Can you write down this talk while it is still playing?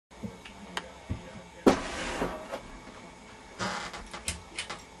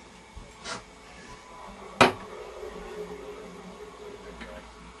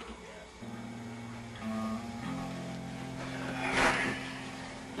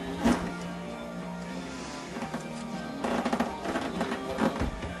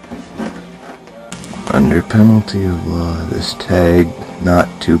Under penalty of law, this tag not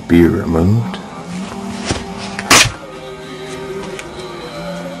to be removed.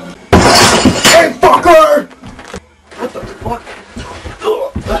 Hey, fucker! What the fuck?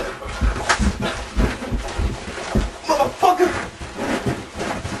 Motherfucker!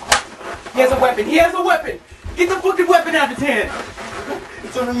 He has a weapon! He has a weapon! Get the fucking weapon out of his hand!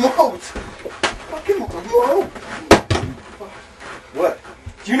 It's a remote! Fucking remote! What?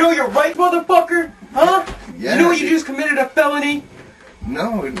 Do you know your right, motherfucker? Huh? Yeah. You know you just committed a felony?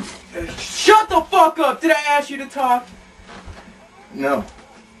 No. Shut the fuck up! Did I ask you to talk? No.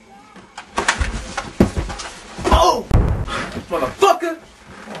 Oh! Motherfucker!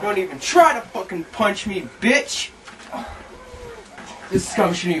 Don't even try to fucking punch me, bitch! This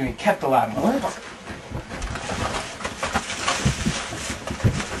scum shouldn't even kept alive, motherfucker.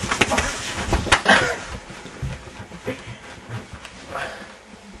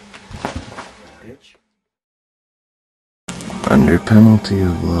 Bitch. Under penalty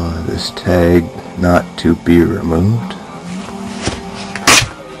of law, this tag not to be removed.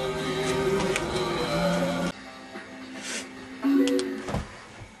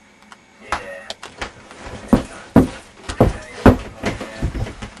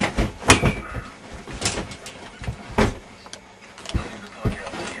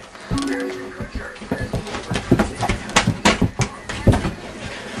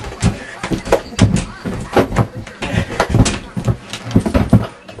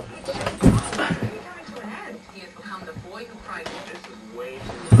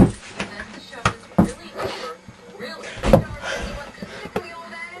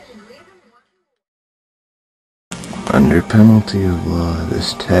 Under penalty of law,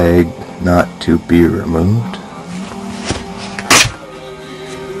 this tag not to be removed.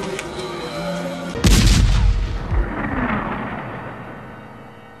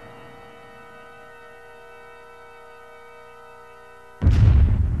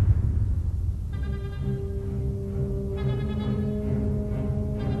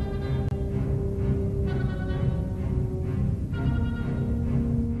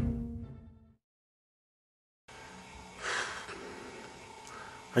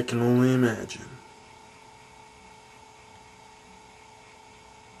 I can only imagine.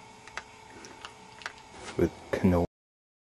 With cannoli.